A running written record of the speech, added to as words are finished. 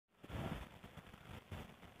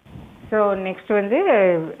So next வந்து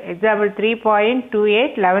example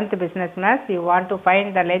 3.28 11th business maths. You want to find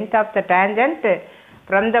the length of the tangent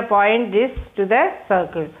from the point this to the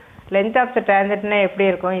circle. Length of the tangent எப்படி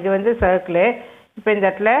இருக்கும்? இது வந்து circle. இப்போ இந்த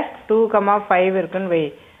இடத்துல 2,5 இருக்குன்னு வை.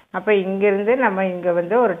 அப்போ இங்கிருந்து நம்ம இங்க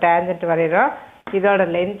வந்து ஒரு tangent வரைகிறோம். இதோட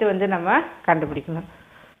length வந்து நம்ம கண்டுபிடிக்கணும்.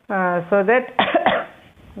 So that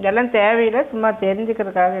இதெல்லாம் தேவையில்லை, சும்மா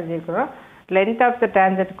தெரிஞ்சுக்கிறதுக்காக எழுதிக்கிறோம். Length of the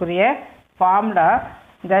tangent குரிய formula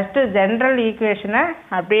just general ஈக்குவேஷனை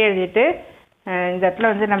அப்படியே எழுதிட்டு இந்த இடத்துல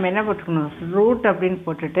வந்து நம்ம என்ன போட்டுக்கணும், ரூட் அப்படின்னு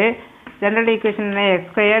போட்டுட்டு general equation X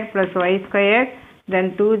square plus Y square then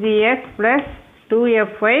 2gx plus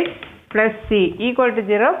 2fy plus C equal to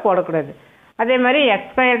 0 போடக்கூடாது. அதே மாதிரி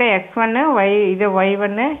எக்ஸ் ஸ்கொயர்டு x1 ஒய் இது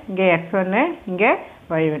y1 இங்கே x1 இங்கே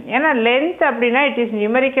y1. ஏன்னா லென்த் அப்படின்னா இட் இஸ்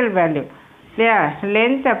நியூமெரிக்கல் வேல்யூ இல்லையா.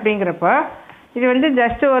 லென்த் அப்படிங்கிறப்போ இது வந்து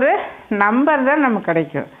ஜஸ்ட் ஒரு நம்பர் தான் நமக்கு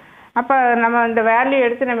கிடைக்கும். அப்போ நம்ம இந்த வேல்யூ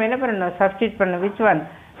எடுத்து நம்ம என்ன பண்ணணும், சப்ஸ்டியூட் பண்ணணும். Which one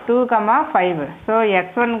 2,5. ஸோ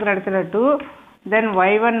x1ங்கிற இடத்துல 2, தென்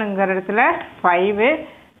y1ங்கிற இடத்துல 5.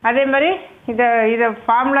 அதே மாதிரி இதை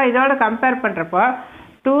ஃபார்முலா இதோட கம்பேர் பண்ணுறப்போ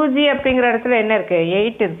 2g அப்படிங்கிற இடத்துல என்ன இருக்குது,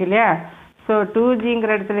 8 இருக்கு இல்லையா. ஸோ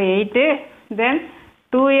 2gங்கிற இடத்துல 8, தென்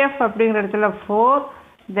 2f அப்படிங்கிற இடத்துல 4,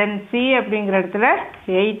 தென் c அப்படிங்கிற இடத்துல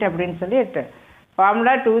 8 அப்படின்னு சொல்லி இருக்கு.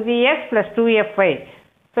 Formula 2gx plus 2fy.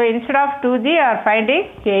 So instead of 2g are finding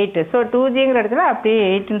 8. So 2gங்கிற இடத்துல அப்படியே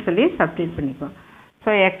 8ன்னு சொல்லி சப்ஸ்டியூட் பண்ணிப்போம். ஸோ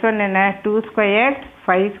x1 என்ன 2 ஸ்கொயர்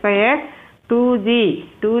 5 ஸ்கொயர்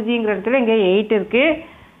 2gங்கிற இடத்துல இங்கே 8 இருக்குது.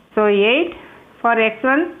 ஸோ 8 ஃபார்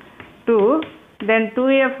x1 2, தென்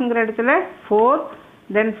 2fங்கிற இடத்துல 4,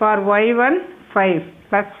 தென் for y1 5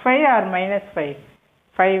 plus 5 R minus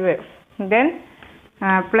 5 then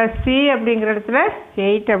plus c அப்படிங்கிற இடத்துல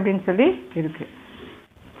 8 அப்படின்னு சொல்லி இருக்குது.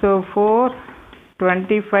 So 4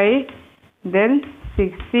 25 then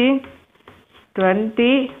 16 20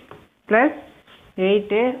 plus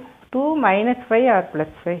 8 2 minus 5 or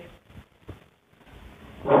plus 5.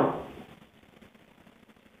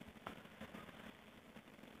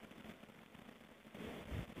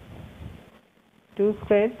 Two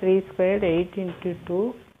square 3 square 8 into 2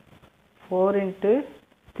 4 into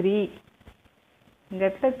 3. இந்த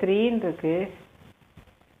இடத்துல 3 இருக்கு.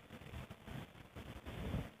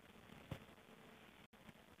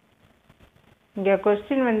 இங்கே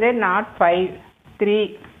கொஸ்டின் வந்து நாட் 5 3.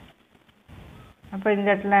 அப்போ இந்த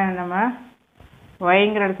இடத்துல நம்ம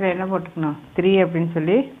ஒய்ங்கிற இடத்துல என்ன போட்டுக்கணும், 3 அப்படின்னு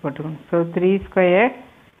சொல்லி போட்டுக்கணும். So 3 square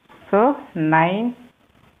so 9.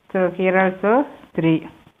 So here also 3.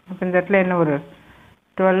 அப்போ இந்த இடத்துல என்ன ஒரு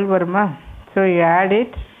 12 வருமா. So you add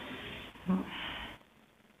it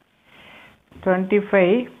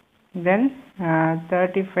 25 then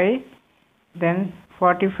 35 then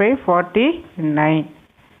 45 49.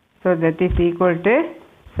 So that is equal to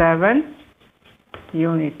 7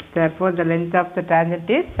 units. Therefore the length of the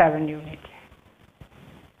tangent is 7 units.